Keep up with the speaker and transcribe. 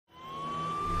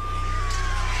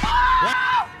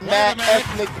mad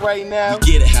ethnic right now.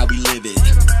 We get it how we live it.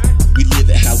 We live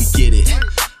it how we get it.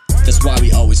 That's why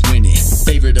we always win it.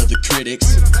 Favorite of the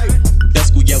critics. Best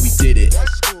school, yeah, we did it.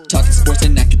 Talking sports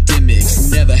and academics.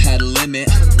 Never had a limit.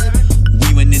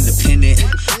 We went independent.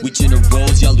 We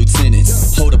generals, y'all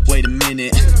lieutenants. Hold up, wait a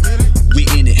minute. We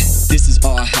in it. This is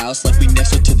our house, like we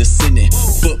next door to the Senate.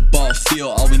 Football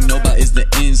field, all we know about is the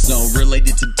end zone.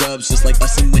 Related to Dubs, just like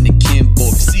us and Wynn and Kimbo.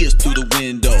 See us through the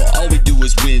window, all we do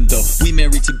is win though. We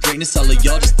married to greatness, all of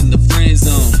y'all just in the friend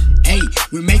zone. Hey,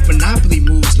 we make Monopoly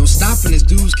moves, no stopping us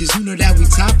dudes, cause you know that we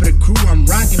top of the crew. I'm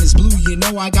rocking this blue, you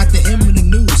know I got the M in the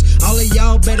news. All of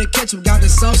y'all better catch up, got the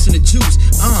sauce and the juice.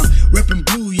 Rippin'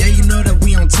 blue, yeah, you know that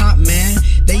we on top, man.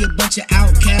 They a bunch of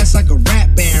outcasts like a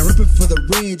rap band. Rippin' for the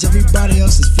ridge, everybody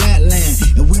else is flatland.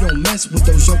 And we don't mess with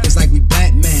those jokers like we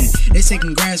Batman. They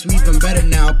taking grass, we even better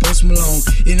now, Post Malone.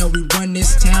 You know we run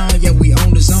this town, yeah, we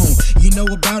own the zone. You know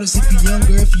about us if you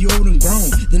younger, if you old and grown.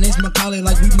 The name's McCallie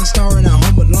like we been starring at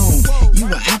Home Alone. You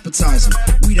an appetizer,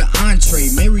 we the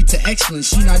entree. Married to excellence,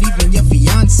 she not even your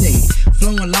fiance.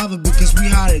 Flowing lava because we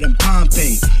hotter than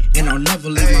Pompeii. And I'll never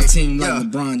leave my team like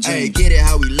LeBron James. Hey, get it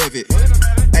how we live it.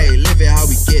 Hey, live it how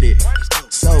we get it.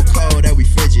 So cold that we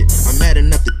fidget. I'm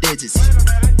adding up the digits,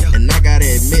 and I gotta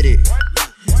admit it.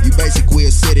 You basically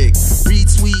acidic.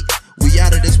 Retweet. We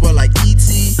out of this world like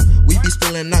E.T. We be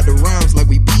spilling out the rhymes like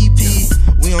we BP.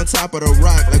 We on top of the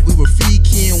rock like we were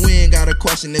Fiki. And we ain't got a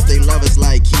question if they love us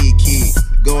like Kiki.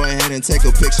 Go ahead and take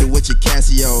a picture with your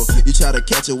Casio. You try to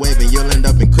catch a wave and you'll end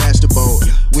up and crash the boat.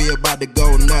 We about to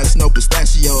go nuts, no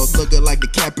pistachios. Looking like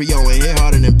DiCaprio and hit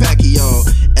harder than Pacquiao.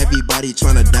 Everybody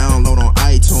tryna download on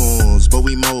iTunes, but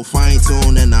we more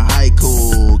fine-tuned than the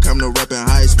haiku. Come to rep in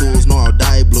high schools, know I'll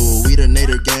die blue. We the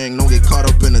Nader gang, don't get caught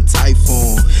up in a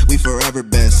typhoon. We forever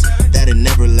best, that and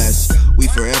never less. We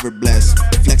forever blessed,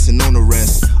 flexing on the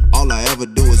rest. All I ever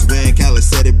do is win, Cali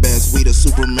said it best. We the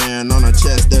Superman, on our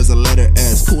chest there's a letter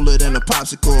S. Cooler than a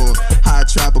popsicle, high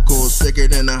tropical, sicker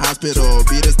than a hospital.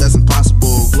 Beat us, that's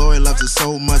impossible. Glory loves us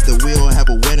so much that we'll have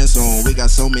a wedding soon. We got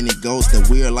so many ghosts that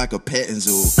we are like a petting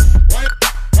zoo.